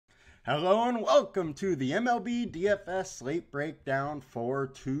Hello and welcome to the MLB DFS Slate Breakdown for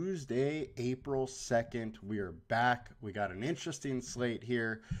Tuesday, April 2nd. We are back. We got an interesting slate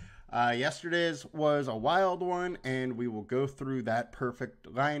here. Yesterday's was a wild one, and we will go through that perfect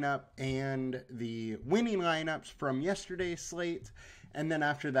lineup and the winning lineups from yesterday's slate. And then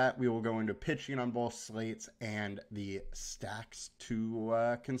after that, we will go into pitching on both slates and the stacks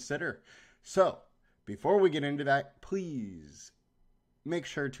to consider. So, before we get into that, please make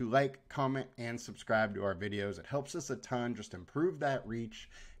sure to like, comment, and subscribe to our videos. It helps us a ton, just improve that reach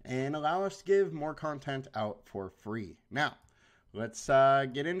and allow us to give more content out for free. Now, let's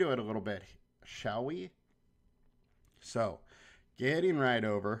get into it a little bit, shall we? So, getting right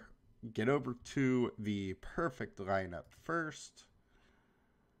over, get over to the perfect lineup first.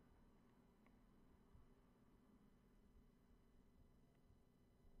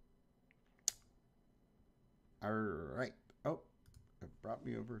 All right. Oh, it brought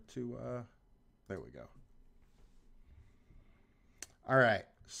me over to, there we go. All right,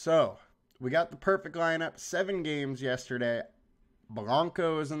 so we got the perfect lineup, 7 games yesterday.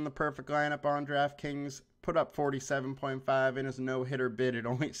 Blanco is in the perfect lineup on DraftKings, put up 47.5 in his no-hitter bid at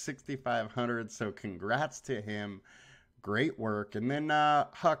only 6,500, so congrats to him. Great work. And then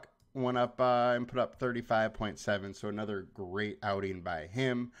Huck went up and put up 35.7, so another great outing by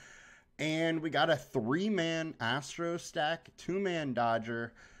him. And we got a 3-man Astro stack, 2-man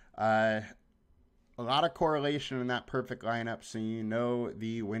Dodger. A lot of correlation in that perfect lineup, so you know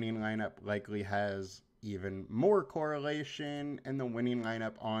the winning lineup likely has even more correlation in the winning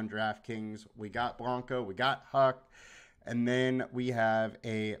lineup on DraftKings. We got Blanco, we got Huck, and then we have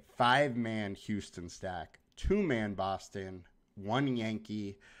a 5-man Houston stack, 2-man Boston, 1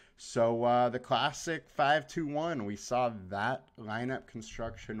 Yankee. So the classic 5-2-1, we saw that lineup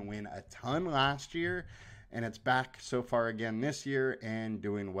construction win a ton last year, and it's back so far again this year and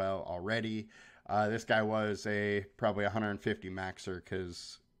doing well already. This guy was probably 150 maxer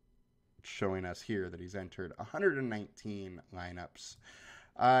because it's showing us here that he's entered 119 lineups.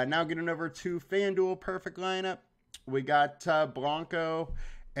 Now getting over to FanDuel perfect lineup, we got Blanco,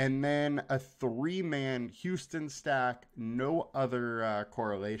 and then a 3-man Houston stack. No other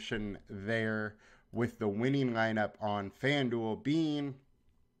correlation there, with the winning lineup on FanDuel being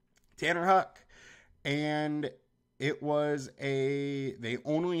Tanner Huck. And it was they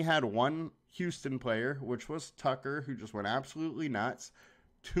only had 1 Houston player, which was Tucker, who just went absolutely nuts.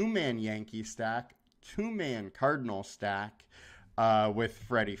 2-man Yankee stack, 2-man Cardinal stack, with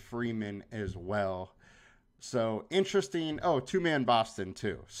Freddie Freeman as well. So interesting. Oh, 2-man Boston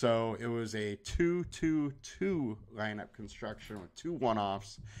too. So it was a 2-2-2 lineup construction with 2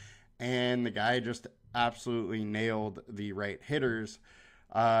 one-offs, and the guy just absolutely nailed the right hitters.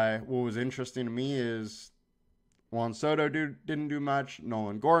 What was interesting to me is Juan Soto didn't do much.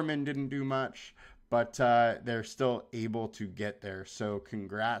 Nolan Gorman didn't do much, but they're still able to get there. So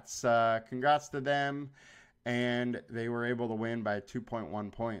congrats to them, and they were able to win by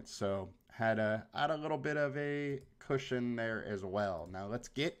 2.1 points. So had a little bit of a cushion there as well. Now let's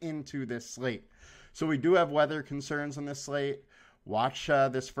get into this slate. So we do have weather concerns on this slate. Watch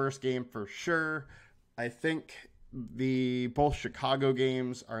this first game for sure. I think both Chicago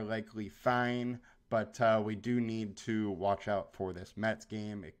games are likely fine, but we do need to watch out for this Mets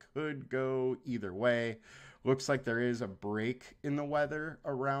game. It could go either way. Looks like there is a break in the weather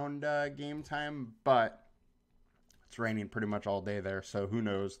around game time, but it's raining pretty much all day there, so who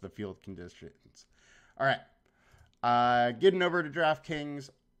knows the field conditions. All right, getting over to DraftKings,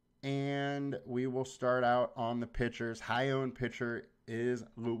 and we will start out on the pitchers. High-owned pitcher is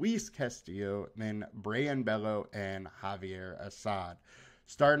Luis Castillo, then Brayan Bello, and Javier Assad.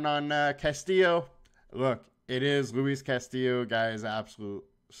 Starting on Castillo, look, it is Luis Castillo. Guy is absolute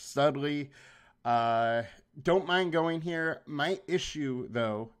studly. Don't mind going here. My issue,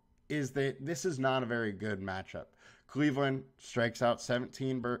 though, is that this is not a very good matchup. Cleveland strikes out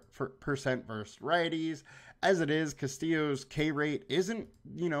 17% versus righties. As it is, Castillo's K rate isn't,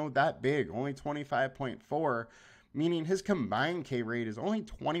 that big, only 25.4, meaning his combined K rate is only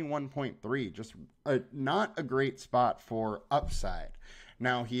 21.3, just not a great spot for upside.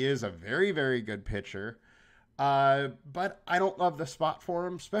 Now, he is a very, very good pitcher, but I don't love the spot for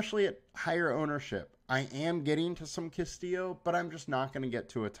him, especially at higher ownership. I am getting to some Castillo, but I'm just not going to get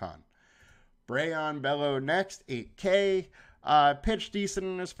to a ton. Brayan Bello next, 8K. Pitched decent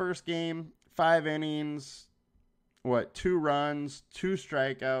in his first game. 5 innings. 2 runs, 2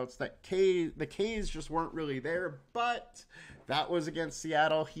 strikeouts. The K's just weren't really there, but that was against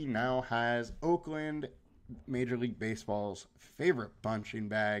Seattle. He now has Oakland, Major League Baseball's favorite bunching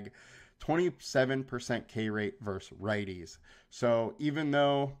bag. 27% K rate versus righties. So even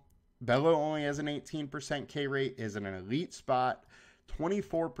though Bello only has an 18% K rate, is in an elite spot,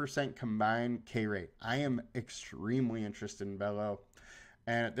 24% combined K rate. I am extremely interested in Bello.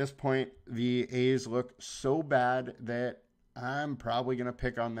 And at this point, the A's look so bad that I'm probably going to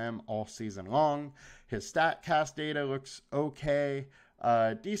pick on them all season long. His StatCast data looks okay.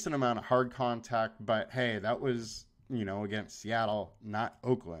 Decent amount of hard contact, but hey, that was, against Seattle, not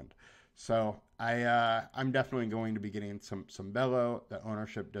Oakland. So I'm definitely going to be getting some Bello. The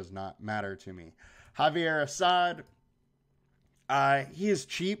ownership does not matter to me. Javier Assad, he is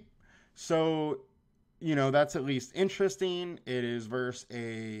cheap, so that's at least interesting. It is versus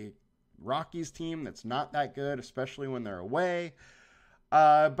a Rockies team that's not that good, especially when they're away.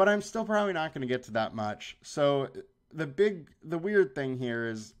 But I'm still probably not going to get to that much. So the weird thing here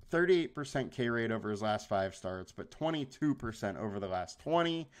is 38% K rate over his last 5 starts, but 22% over the last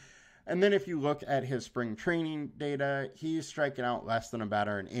 20. And then if you look at his spring training data, he's striking out less than a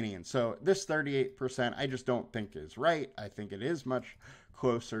batter an inning. So this 38% I just don't think is right. I think it is much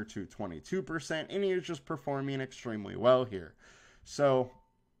closer to 22%, and he is just performing extremely well here. So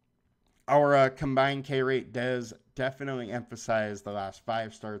our combined K rate does definitely emphasize the last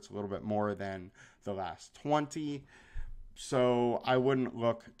 5 starts a little bit more than the last 20. So I wouldn't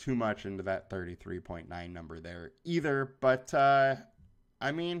look too much into that 33.9 number there either. But,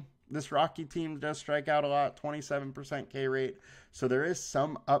 this Rocky team does strike out a lot, 27% K rate. So there is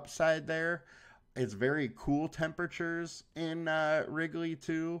some upside there. It's very cool temperatures in Wrigley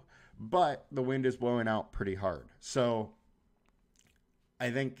too, but the wind is blowing out pretty hard. So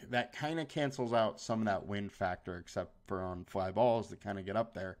I think that kind of cancels out some of that wind factor, except for on fly balls that kind of get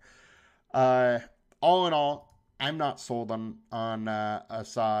up there. All in all, I'm not sold on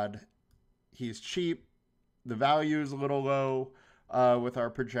Assad. He's cheap. The value is a little low with our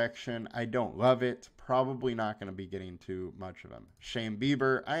projection. I don't love it. Probably not going to be getting too much of him. Shane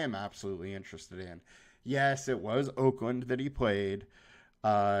Bieber, I am absolutely interested in. Yes, it was Oakland that he played.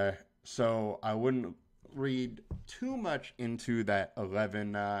 So I wouldn't read too much into that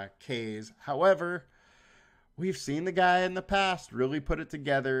 11 Ks. However, we've seen the guy in the past really put it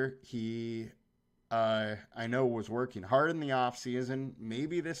together. He, I know, was working hard in the offseason.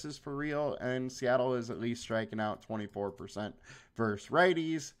 Maybe this is for real, and Seattle is at least striking out 24% versus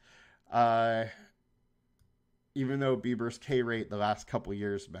righties. Even though Bieber's K rate the last couple of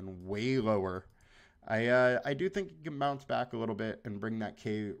years has been way lower, I do think he can bounce back a little bit and bring that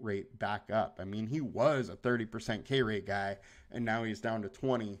K rate back up. I mean, he was a 30% K rate guy, and now he's down to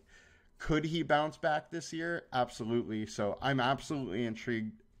 20. Could he bounce back this year? Absolutely. So I'm absolutely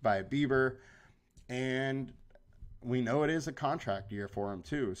intrigued by Bieber, and we know it is a contract year for him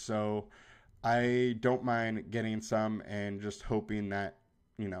too. So I don't mind getting some and just hoping that,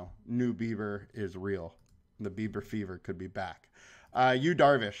 new Bieber is real. The Bieber fever could be back. Yu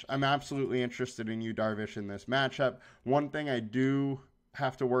Darvish. I'm absolutely interested in Yu Darvish in this matchup. One thing I do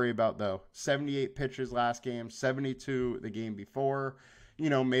have to worry about, though, 78 pitches last game, 72 the game before.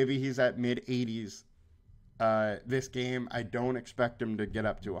 Maybe he's at mid-80s this game. I don't expect him to get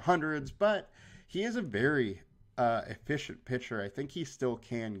up to 100s, but he is a very efficient pitcher. I think he still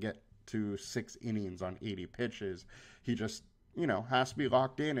can get to 6 innings on 80 pitches. He just, has to be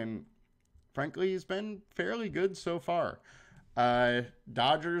locked in, and frankly, he's been fairly good so far.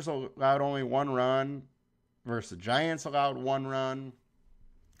 Dodgers allowed only 1 run versus the Giants allowed 1 run.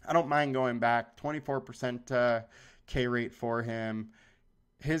 I don't mind going back. 24% K rate for him.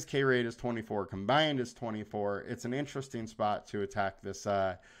 His K rate is 24. Combined is 24. It's an interesting spot to attack this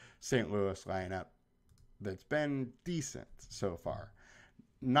St. Louis lineup that's been decent so far.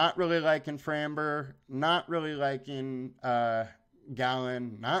 Not really liking Framber. Not really liking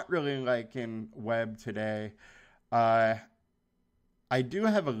Gallen. Not really liking Webb today. I do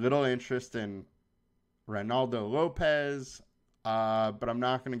have a little interest in Reynaldo Lopez, but I'm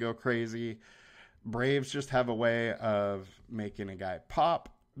not going to go crazy. Braves just have a way of making a guy pop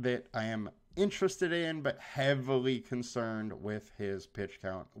that I am interested in, but heavily concerned with his pitch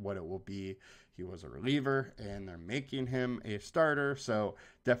count, what it will be. He was a reliever, and they're making him a starter, so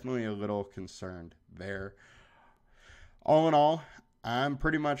definitely a little concerned there. All in all, I'm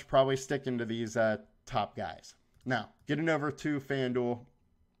pretty much probably sticking to these top guys. Now, getting over to FanDuel,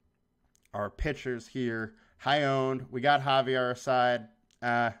 our pitchers here, high owned. We got Javier Assad.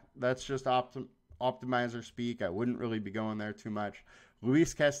 That's just optimizer speak. I wouldn't really be going there too much.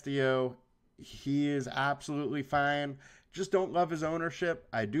 Luis Castillo, he is absolutely fine. Just don't love his ownership.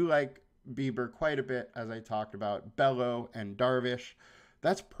 I do like Bieber quite a bit, as I talked about. Bello and Darvish.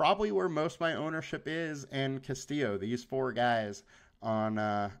 That's probably where most of my ownership is, and Castillo, these 4 guys on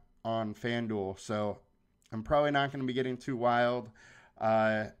FanDuel. So I'm probably not going to be getting too wild.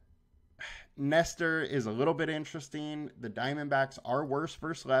 Nestor is a little bit interesting. The Diamondbacks are worse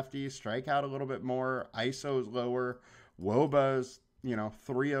versus lefties, strike out a little bit more. ISO is lower. WOBA's,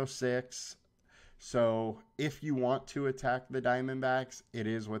 306. So if you want to attack the Diamondbacks, it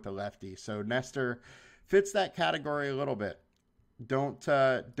is with a lefty. So Nestor fits that category a little bit. Don't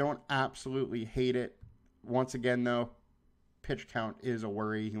absolutely hate it. Once again, though, pitch count is a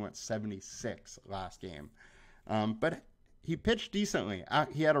worry. He went 76 last game. But he pitched decently.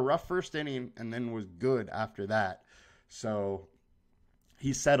 He had a rough first inning and then was good after that. So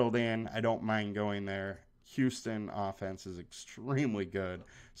he settled in. I don't mind going there. Houston offense is extremely good.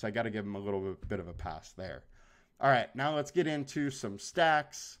 So I got to give him a little bit of a pass there. All right, now let's get into some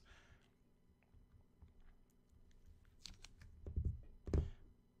stacks.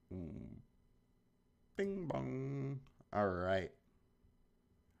 Bing bong. All right.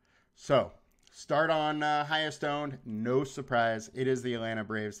 So start on highest owned. No surprise. It is the Atlanta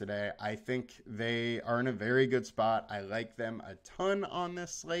Braves today. I think they are in a very good spot. I like them a ton on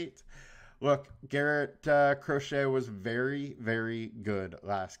this slate. Look, Garrett Crochet was very, very good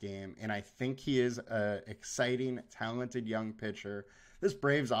last game, and I think he is an exciting, talented young pitcher. This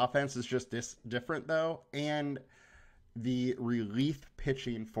Braves offense is just different, though, and the relief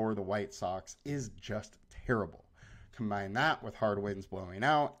pitching for the White Sox is just terrible. Combine that with hard winds blowing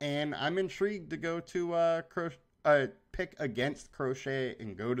out, and I'm intrigued to go to pick against Crochet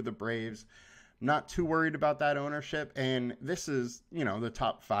and go to the Braves. Not too worried about that ownership, and this is, the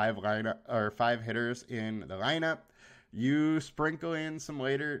top 5 lineup or 5 hitters in the lineup. You sprinkle in some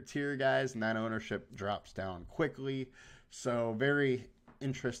later tier guys, and that ownership drops down quickly. So very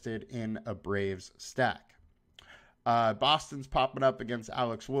interested in a Braves stack. Boston's popping up against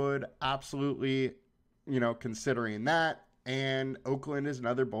Alex Wood. Absolutely, considering that. And Oakland is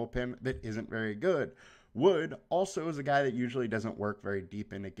another bullpen that isn't very good. Wood also is a guy that usually doesn't work very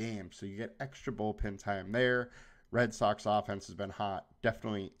deep in a game, so you get extra bullpen time there. Red Sox offense has been hot.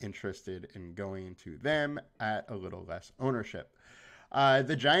 Definitely interested in going to them at a little less ownership.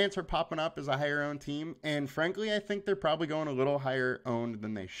 The Giants are popping up as a higher owned team, and frankly, I think they're probably going a little higher owned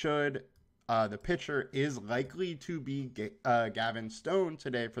than they should. The pitcher is likely to be Gavin Stone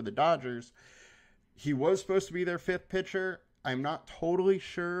today for the Dodgers. He was supposed to be their 5th pitcher. I'm not totally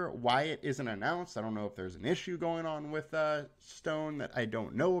sure why it isn't announced. I don't know if there's an issue going on with Stone that I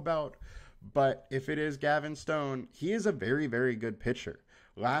don't know about. But if it is Gavin Stone, he is a very, very good pitcher.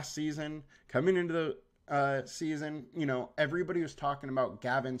 Last season, coming into the season, everybody was talking about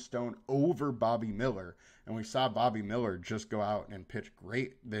Gavin Stone over Bobby Miller. And we saw Bobby Miller just go out and pitch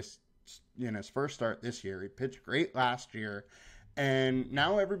great in his first start this year. He pitched great last year. And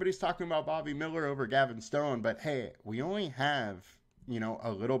now everybody's talking about Bobby Miller over Gavin Stone, but hey, we only have, a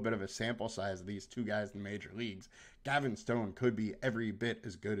little bit of a sample size of these two guys in the major leagues. Gavin Stone could be every bit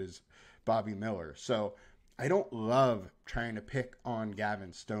as good as Bobby Miller. So I don't love trying to pick on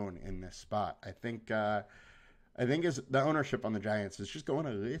Gavin Stone in this spot. I think the ownership on the Giants is just going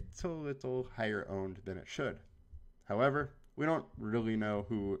a little higher owned than it should. However, we don't really know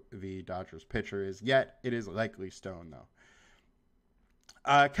who the Dodgers pitcher is yet. It is likely Stone, though.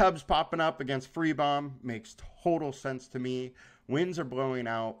 Cubs popping up against Freebomb makes total sense to me. Winds are blowing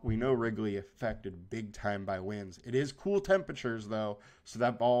out. We know Wrigley affected big time by winds. It is cool temperatures, though, so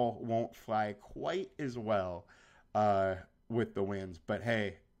that ball won't fly quite as well with the winds. But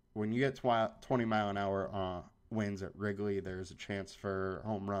hey, when you get 20 mile an hour winds at Wrigley, there's a chance for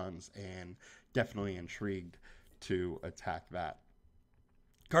home runs, and definitely intrigued to attack that.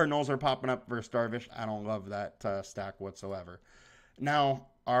 Cardinals are popping up versus Darvish. I don't love that stack whatsoever. Now,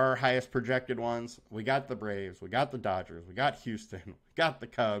 our highest projected ones, we got the Braves, we got the Dodgers, we got Houston, we got the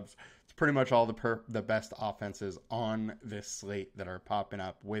Cubs. It's pretty much all the best offenses on this slate that are popping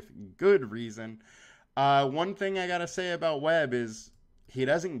up with good reason. One thing I got to say about Webb is he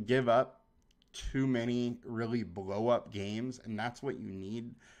doesn't give up too many really blow-up games, and that's what you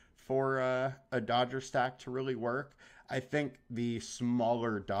need for a Dodger stack to really work. I think the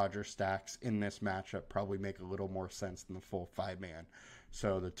smaller Dodger stacks in this matchup probably make a little more sense than the full 5-man.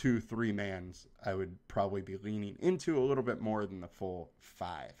 So the 2-3-mans I would probably be leaning into a little bit more than the full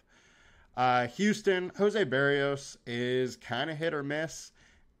 5. Houston, Jose Barrios is kind of hit or miss,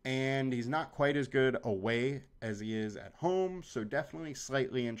 and he's not quite as good away as he is at home. So definitely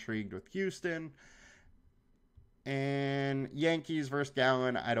slightly intrigued with Houston. And Yankees versus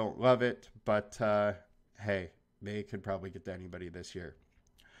Gallen, I don't love it, but hey, they could probably get to anybody this year.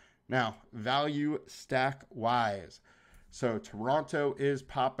 Now, value stack wise. So Toronto is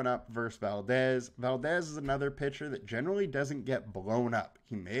popping up versus Valdez. Valdez is another pitcher that generally doesn't get blown up.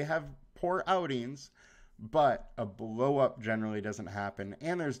 He may have poor outings, but a blow up generally doesn't happen,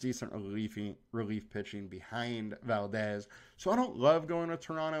 and there's decent relief pitching behind Valdez. So I don't love going to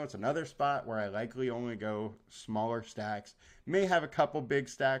Toronto. It's another spot where I likely only go smaller stacks. May have a couple big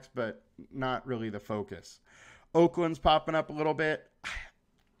stacks, but not really the focus. Oakland's popping up a little bit.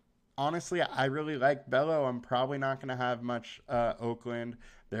 Honestly, I really like Bello. I'm probably not going to have much Oakland.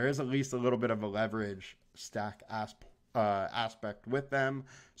 There is at least a little bit of a leverage stack aspect with them,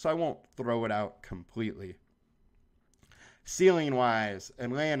 so I won't throw it out completely. Ceiling-wise,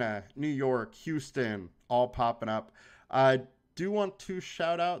 Atlanta, New York, Houston, all popping up. Do want to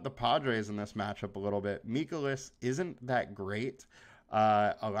shout out the Padres in this matchup a little bit. Mikolas isn't that great,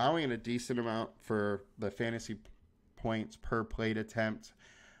 allowing a decent amount for the fantasy points per plate attempt.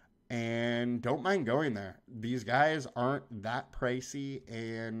 And don't mind going there. These guys aren't that pricey,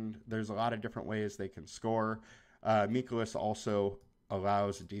 and there's a lot of different ways they can score. Mikolas also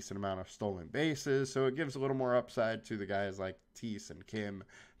allows a decent amount of stolen bases, so it gives a little more upside to the guys like Teese and Kim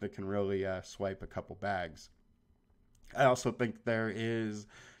that can really swipe a couple bags. I also think there is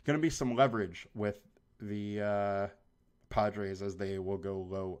going to be some leverage with the Padres as they will go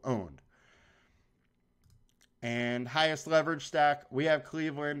low owned. And highest leverage stack, we have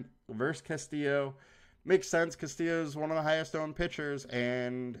Cleveland versus Castillo. Makes sense. Castillo is one of the highest owned pitchers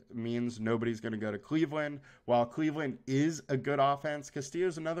and means nobody's going to go to Cleveland. While Cleveland is a good offense, Castillo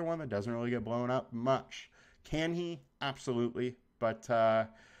is another one that doesn't really get blown up much. Can he? Absolutely. But I'm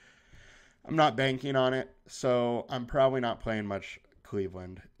not banking on it, so I'm probably not playing much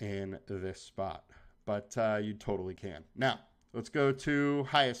Cleveland in this spot. But you totally can. Now, let's go to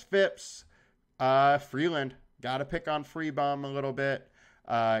highest FIPS. Freeland. Got to pick on Freebomb a little bit.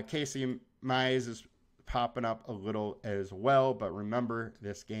 Casey Mize is popping up a little as well, but remember,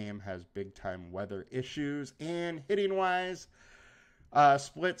 this game has big-time weather issues. And hitting-wise,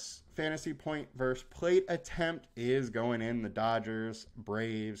 splits, fantasy point versus plate attempt is going in the Dodgers,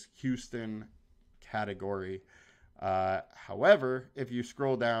 Braves, Houston category. However, if you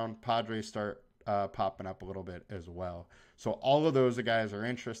scroll down, Padres start popping up a little bit as well. So all of those guys are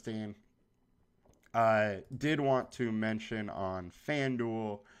interesting. Did want to mention on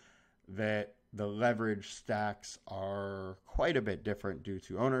FanDuel that the leverage stacks are quite a bit different due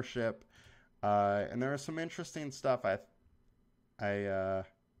to ownership. And there is some interesting stuff. Oh,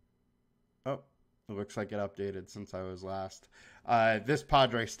 it looks like it updated since I was last. This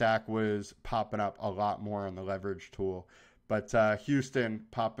Padre stack was popping up a lot more on the leverage tool. But Houston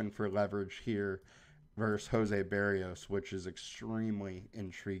popping for leverage here versus Jose Barrios, which is extremely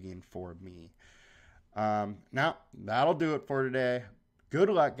intriguing for me. Now, that'll do it for today. Good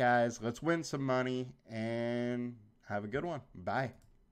luck, guys. Let's win some money and have a good one. Bye.